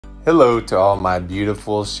Hello to all my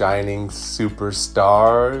beautiful, shining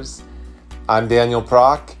superstars. I'm Daniel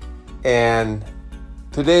PROK, and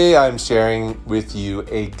today I'm sharing with you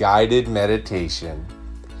a guided meditation.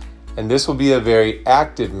 And this will be a very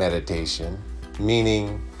active meditation,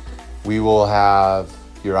 meaning we will have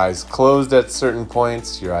your eyes closed at certain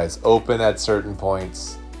points, your eyes open at certain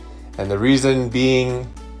points. And the reason being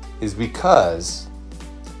is because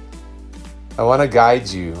I want to guide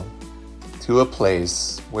you to a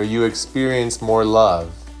place where you experience more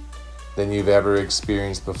love than you've ever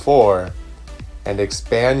experienced before and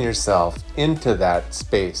expand yourself into that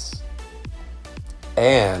space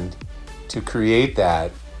and to create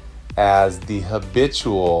that as the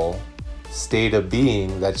habitual state of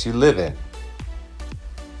being that you live in.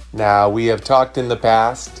 Now, we have talked in the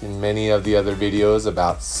past in many of the other videos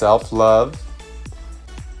about self-love,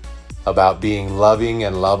 about being loving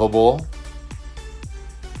and lovable,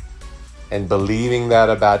 and believing that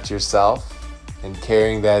about yourself and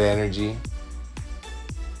carrying that energy.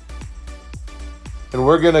 And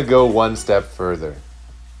we're going to go one step further.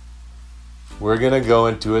 We're going to go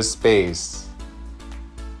into a space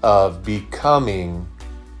of becoming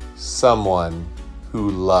someone who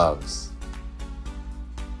loves.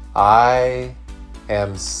 I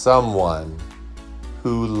am someone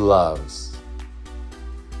who loves.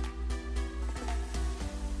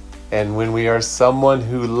 And when we are someone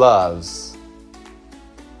who loves,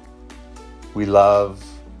 we love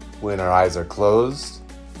when our eyes are closed.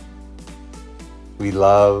 We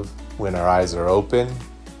love when our eyes are open.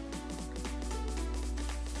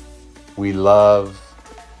 We love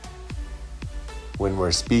when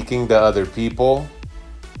we're speaking to other people.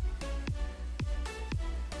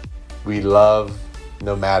 We love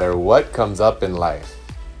no matter what comes up in life.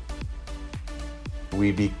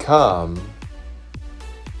 We become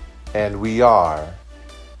and we are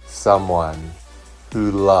someone who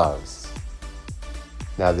loves.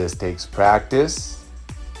 Now, this takes practice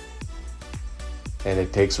and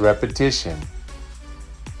it takes repetition.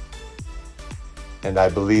 And I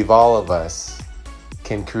believe all of us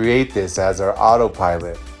can create this as our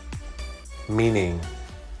autopilot, meaning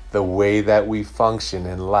the way that we function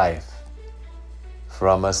in life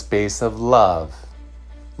from a space of love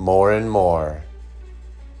more and more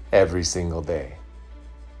every single day.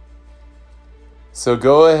 So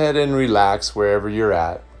go ahead and relax wherever you're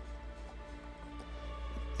at.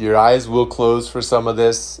 Your eyes will close for some of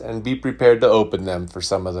this, and be prepared to open them for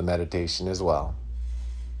some of the meditation as well.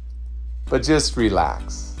 But just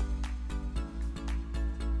relax.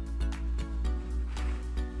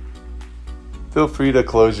 Feel free to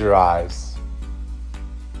close your eyes.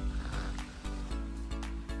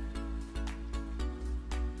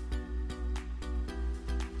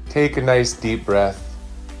 Take a nice deep breath.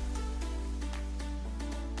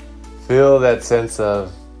 Feel that sense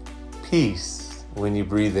of peace when you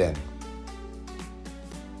breathe in.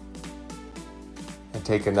 And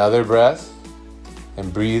take another breath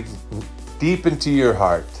and breathe deep into your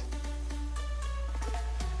heart.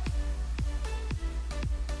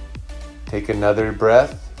 Take another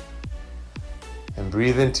breath and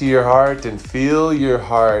breathe into your heart and feel your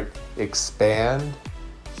heart expand.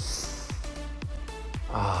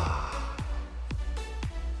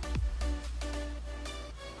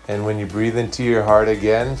 And when you breathe into your heart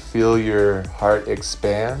again, feel your heart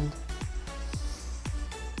expand.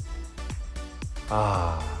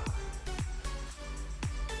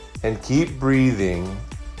 And keep breathing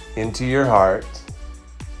into your heart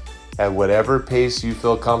at whatever pace you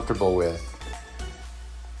feel comfortable with.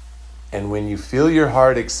 And when you feel your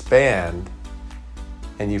heart expand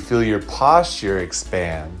and you feel your posture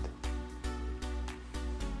expand,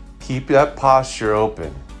 keep that posture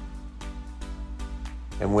open.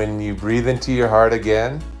 And when you breathe into your heart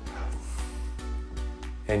again,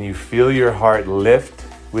 and you feel your heart lift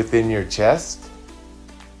within your chest,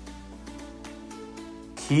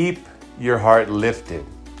 keep your heart lifted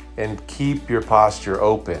and keep your posture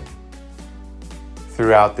open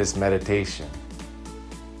throughout this meditation.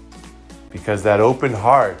 Because that open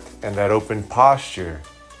heart and that open posture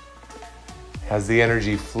has the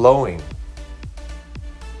energy flowing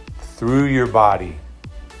through your body,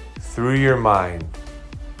 through your mind,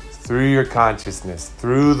 through your consciousness,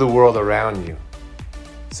 through the world around you.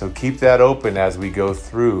 So keep that open as we go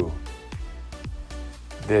through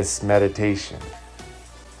this meditation.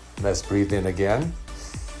 Let's breathe in again.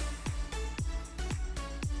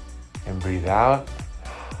 And breathe out.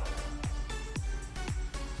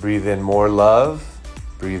 Breathe in more love.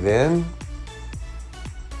 Breathe in.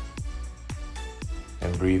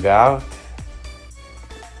 And breathe out.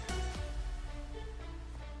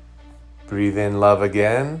 Breathe in love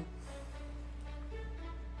again.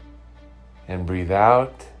 and breathe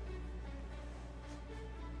out.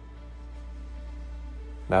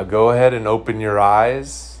 Now go ahead and open your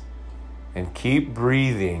eyes and keep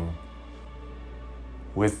breathing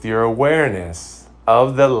with your awareness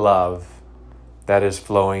of the love that is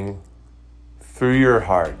flowing through your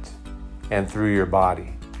heart and through your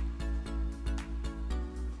body.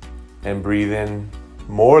 And breathe in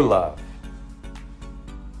more love.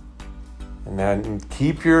 And then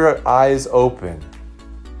keep your eyes open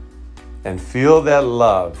and feel that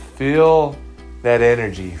love, feel that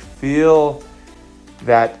energy, feel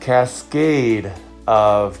that cascade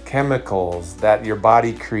of chemicals that your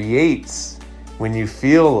body creates when you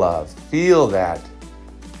feel love. Feel that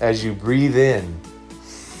as you breathe in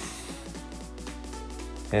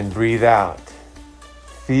and breathe out.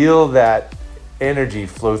 Feel that energy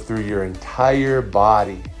flow through your entire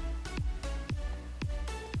body.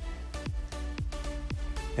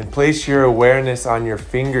 And place your awareness on your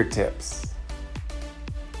fingertips.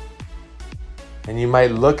 And you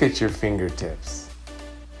might look at your fingertips.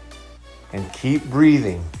 And keep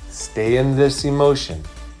breathing. Stay in this emotion.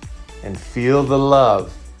 And feel the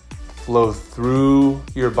love flow through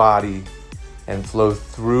your body and flow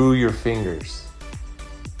through your fingers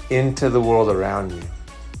into the world around you.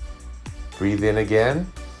 Breathe in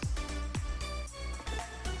again.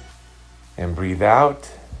 And breathe out.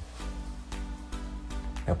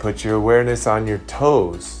 Now put your awareness on your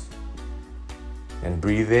toes. And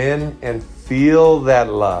breathe in and feel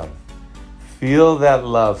that love. Feel that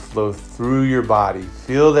love flow through your body.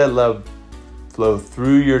 Feel that love flow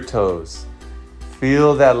through your toes.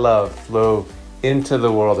 Feel that love flow into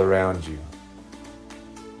the world around you.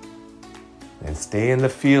 And stay in the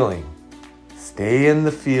feeling. Stay in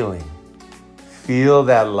the feeling. Feel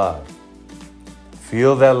that love.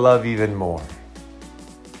 Feel that love even more.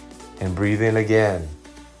 And breathe in again.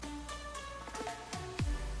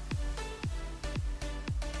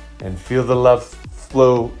 And feel the love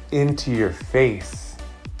flow into your face.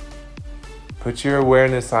 Put your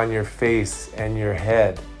awareness on your face and your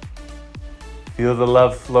head. Feel the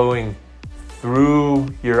love flowing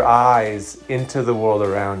through your eyes into the world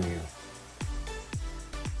around you.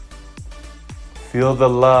 Feel the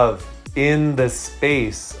love in the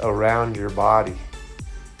space around your body.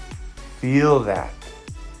 Feel that.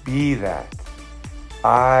 Be that.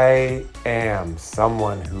 I am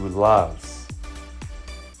someone who loves.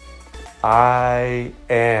 I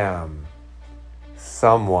am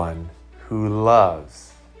someone who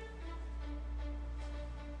loves.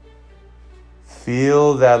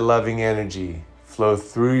 Feel that loving energy flow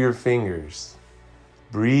through your fingers.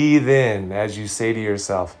 Breathe in as you say to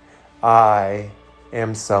yourself, I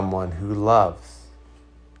am someone who loves.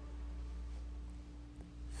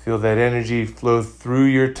 Feel that energy flow through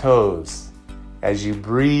your toes as you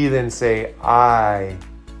breathe and say, I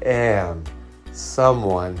am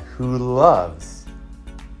someone who loves.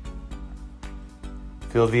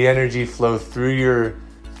 Feel the energy flow through your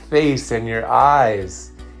face and your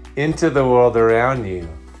eyes into the world around you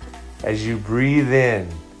as you breathe in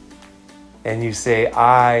and you say,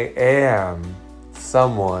 I am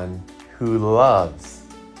someone who loves.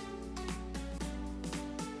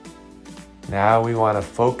 Now we want to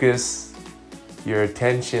focus your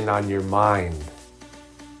attention on your mind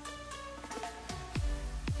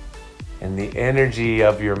and the energy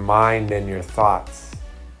of your mind and your thoughts.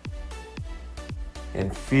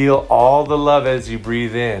 And feel all the love as you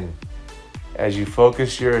breathe in, as you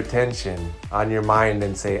focus your attention on your mind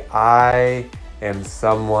and say, I am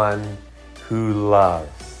someone who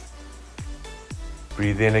loves.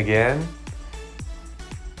 Breathe in again.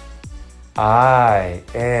 I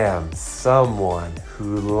am someone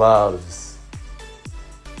who loves.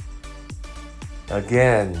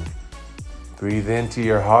 Again, breathe into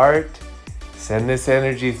your heart. Send this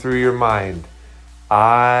energy through your mind.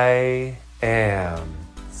 I am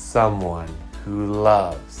someone who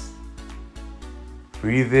loves.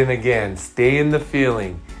 Breathe in again. Stay in the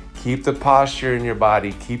feeling. Keep the posture in your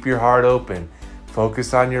body. Keep your heart open.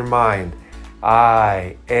 Focus on your mind.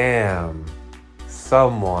 I am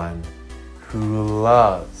someone who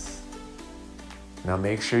loves. Now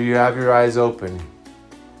make sure you have your eyes open.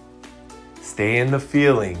 Stay in the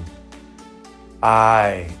feeling.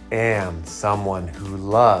 I am someone who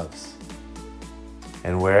loves.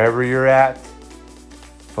 And wherever you're at,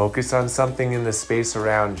 focus on something in the space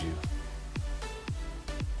around you.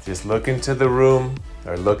 Just look into the room,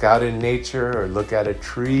 or look out in nature, or look at a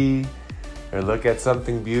tree, or look at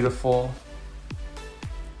something beautiful,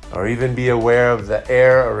 or even be aware of the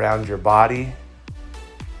air around your body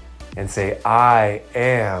and say, I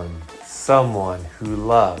am someone who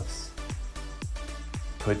loves.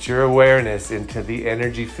 Put your awareness into the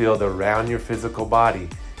energy field around your physical body.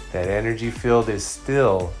 That energy field is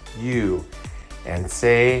still you. And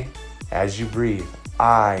say, as you breathe,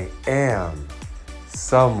 I am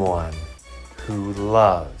someone who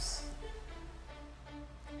loves.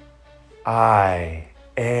 I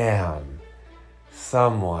am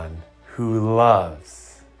someone who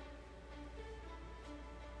loves.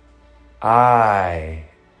 I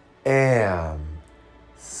am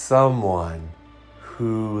someone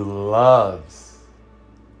who loves.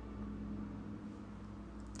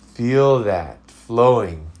 Feel that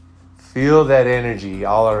flowing. Feel that energy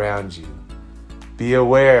all around you. Be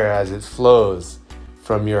aware as it flows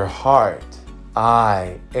from your heart.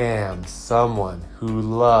 I am someone who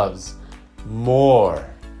loves more.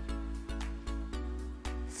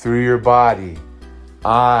 Through your body,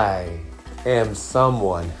 I am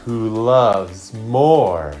someone who loves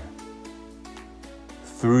more.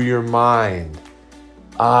 Through your mind,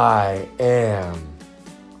 I am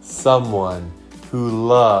someone who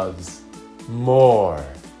loves more.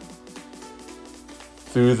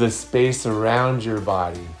 Through the space around your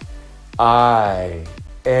body, I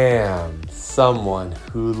am someone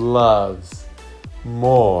who loves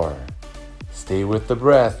more. Stay with the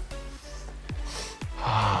breath.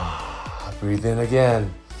 Breathe in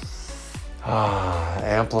again.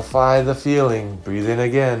 Amplify the feeling. Breathe in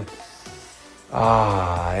again.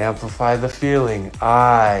 Amplify the feeling.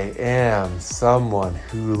 I am someone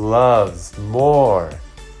who loves more.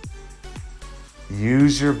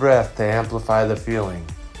 Use your breath to amplify the feeling.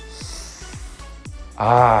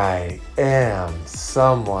 I am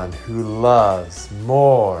someone who loves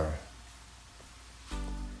more.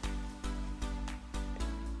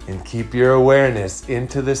 And keep your awareness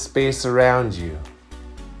into the space around you.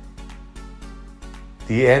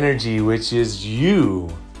 The energy which is you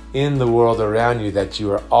in the world around you that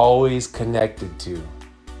you are always connected to.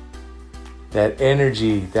 That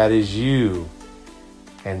energy that is you.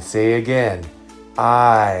 And say again,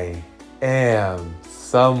 I am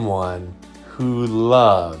someone who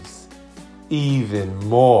loves even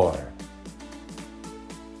more.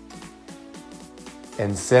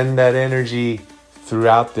 And send that energy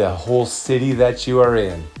throughout the whole city that you are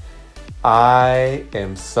in. I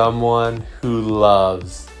am someone who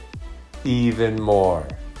loves even more.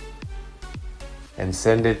 And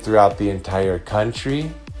send it throughout the entire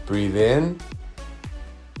country. Breathe in.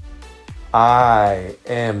 I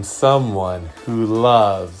am someone who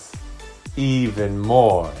loves even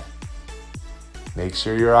more. Make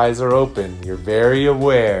sure your eyes are open. You're very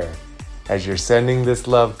aware as you're sending this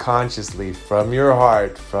love consciously from your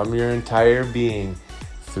heart, from your entire being,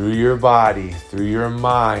 through your body, through your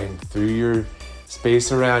mind, through your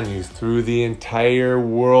space around you, through the entire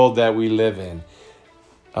world that we live in.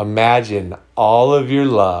 Imagine all of your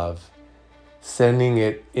love, sending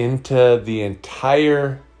it into the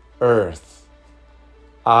entire earth.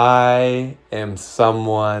 I am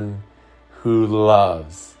someone who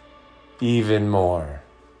loves even more.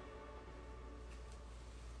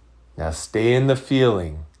 Now stay in the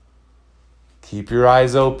feeling. Keep your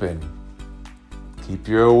eyes open. Keep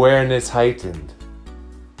your awareness heightened.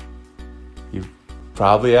 You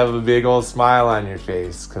probably have a big old smile on your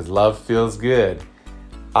face because love feels good.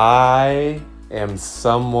 I am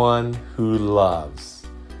someone who loves.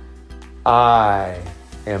 I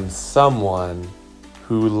am someone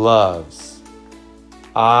who loves.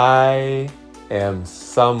 I am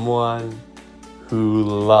someone who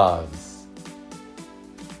loves.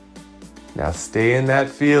 Now stay in that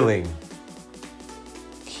feeling.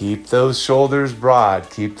 Keep those shoulders broad.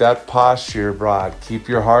 Keep that posture broad. Keep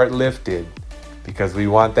your heart lifted because we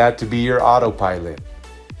want that to be your autopilot.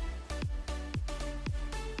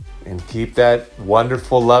 And keep that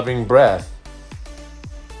wonderful loving breath.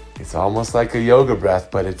 It's almost like a yoga breath,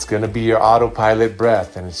 but it's going to be your autopilot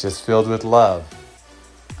breath and it's just filled with love.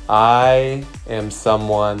 I am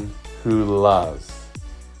someone who loves.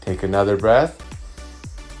 Take another breath.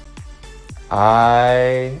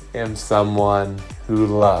 I am someone who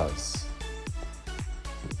loves.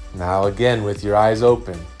 Now again, with your eyes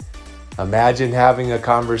open, imagine having a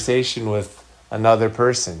conversation with another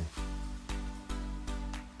person.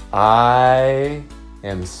 I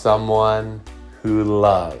am someone who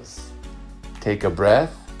loves. Take a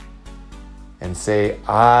breath and say,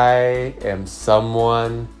 I am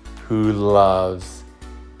someone who loves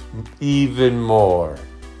even more.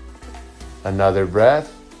 Another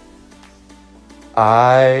breath.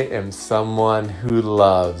 I am someone who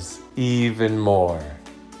loves even more.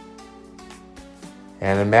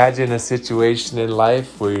 And imagine a situation in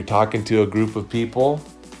life where you're talking to a group of people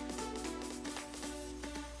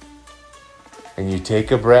and you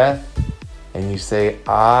take a breath And you say,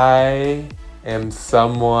 I am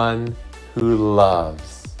someone who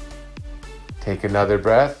loves. Take another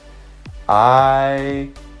breath. I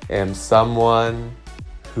am someone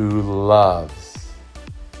who loves.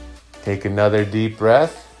 Take another deep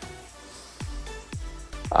breath.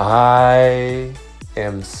 I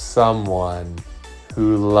am someone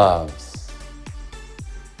who loves.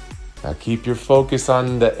 Now keep your focus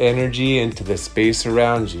on the energy into the space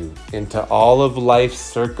around you, into all of life's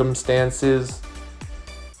circumstances,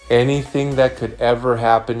 anything that could ever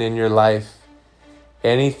happen in your life,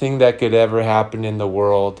 anything that could ever happen in the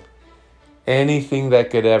world, anything that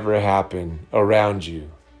could ever happen around you.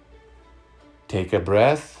 Take a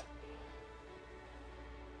breath.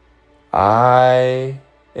 I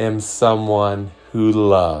am someone who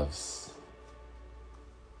loves.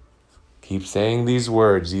 Keep saying these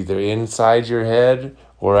words either inside your head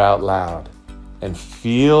or out loud, and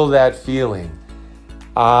feel that feeling.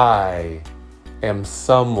 I am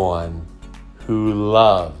someone who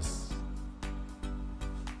loves.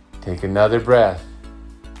 Take another breath.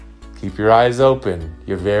 Keep your eyes open.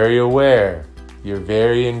 You're very aware. You're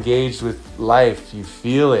very engaged with life. You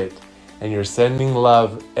feel it. And you're sending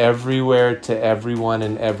love everywhere to everyone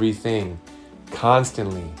and everything,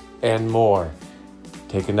 constantly and more.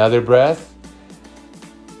 Take another breath.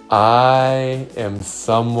 I am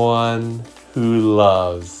someone who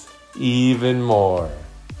loves even more.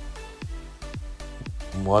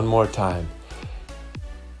 One more time.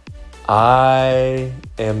 I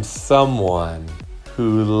am someone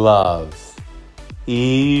who loves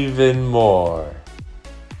even more.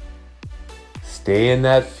 Stay in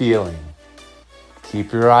that feeling.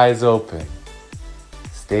 Keep your eyes open.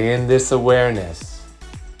 Stay in this awareness.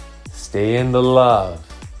 Stay in the love.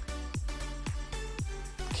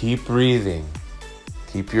 Keep breathing.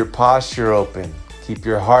 Keep your posture open. Keep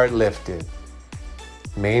your heart lifted.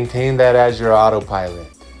 Maintain that as your autopilot.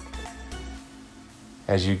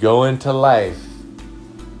 As you go into life,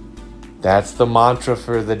 that's the mantra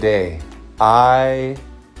for the day. I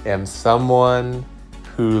am someone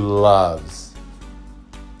who loves.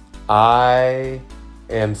 I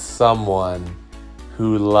am someone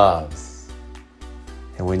who loves.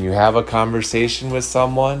 And when you have a conversation with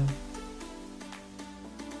someone,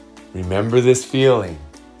 remember this feeling,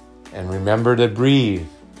 and remember to breathe,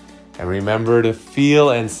 and remember to feel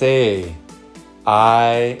and say,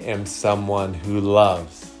 I am someone who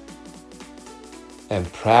loves.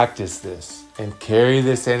 And practice this and carry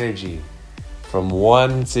this energy from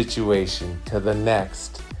one situation to the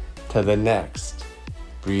next, to the next.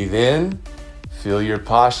 Breathe in, feel your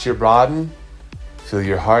posture broaden, feel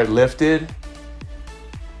your heart lifted,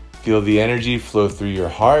 feel the energy flow through your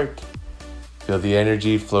heart, feel the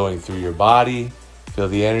energy flowing through your body, feel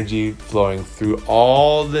the energy flowing through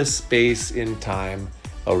all the space in time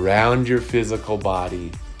around your physical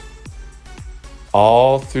body,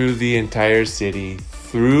 all through the entire city,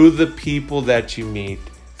 through the people that you meet,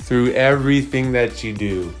 through everything that you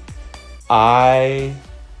do. I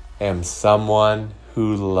am someone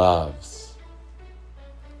who loves.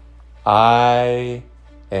 I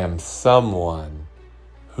am someone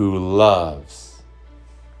who loves.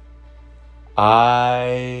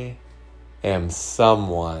 I am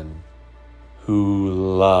someone who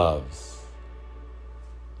loves.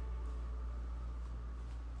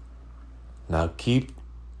 Now keep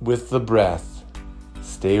with the breath.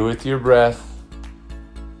 Stay with your breath.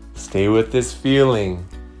 Stay with this feeling.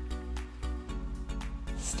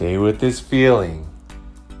 Stay with this feeling.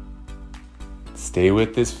 Stay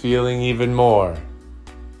with this feeling even more,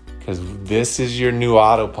 because this is your new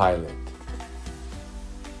autopilot.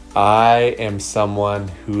 I am someone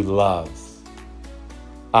who loves.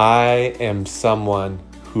 I am someone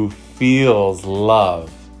who feels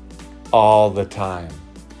love all the time.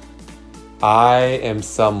 I am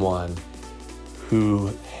someone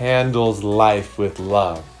who handles life with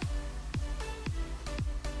love.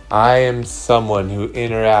 I am someone who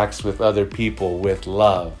interacts with other people with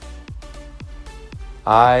love.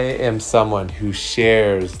 I am someone who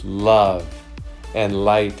shares love and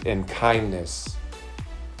light and kindness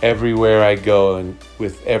everywhere I go and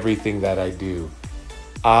with everything that I do.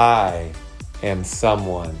 I am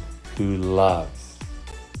someone who loves.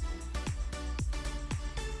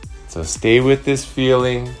 So stay with this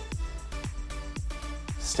feeling.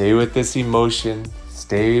 Stay with this emotion.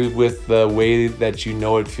 Stay with the way that you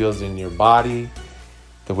know it feels in your body,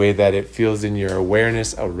 the way that it feels in your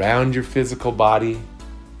awareness around your physical body.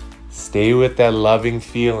 Stay with that loving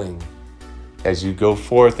feeling as you go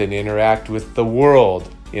forth and interact with the world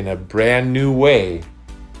in a brand new way,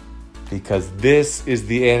 because this is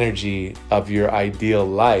the energy of your ideal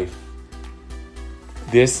life.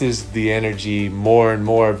 This is the energy more and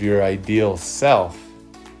more of your ideal self.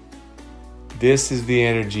 This is the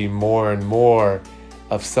energy more and more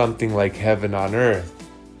of something like heaven on earth.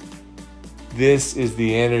 This is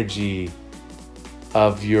the energy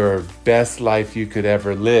of your best life you could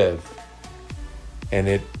ever live. And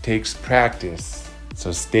it takes practice.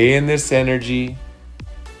 So stay in this energy.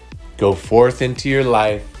 Go forth into your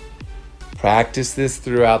life. Practice this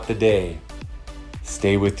throughout the day.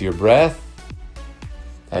 Stay with your breath.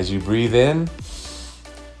 As you breathe in,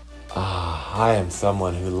 I am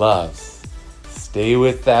someone who loves. Stay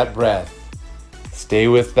with that breath. Stay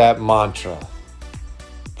with that mantra.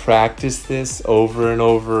 Practice this over and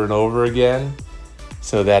over and over again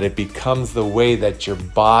so that it becomes the way that your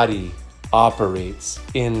body operates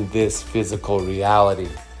in this physical reality.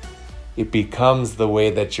 It becomes the way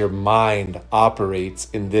that your mind operates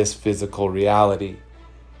in this physical reality.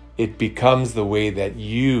 It becomes the way that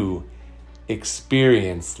you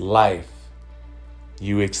experience life.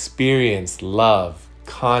 You experience love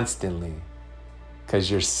constantly because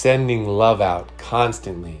you're sending love out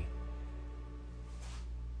constantly.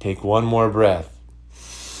 Take one more breath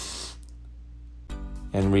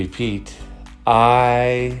and repeat,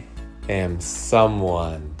 I am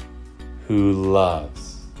someone who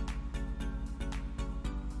loves.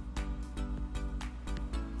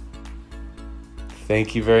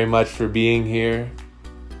 Thank you very much for being here.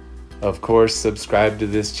 Of course, subscribe to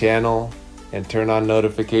this channel and turn on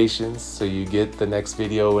notifications so you get the next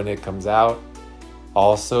video when it comes out.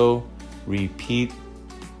 Also, repeat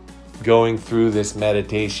going through this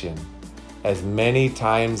meditation as many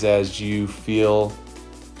times as you feel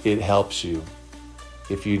it helps you.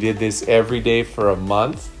 If you did this every day for a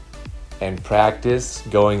month and practice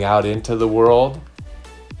going out into the world,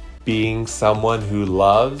 being someone who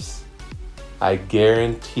loves, I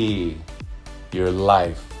guarantee your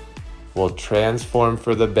life will transform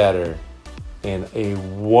for the better in a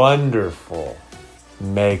wonderful,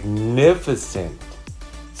 magnificent,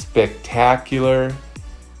 spectacular,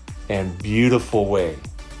 and beautiful way.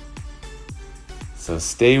 So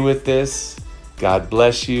stay with this. God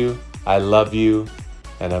bless you. I love you.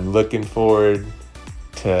 And I'm looking forward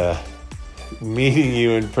to meeting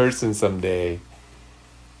you in person someday.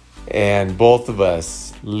 And both of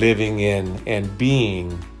us living in and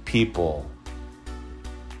being people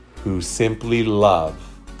who simply love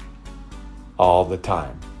all the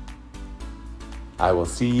time. I will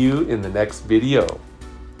see you in the next video.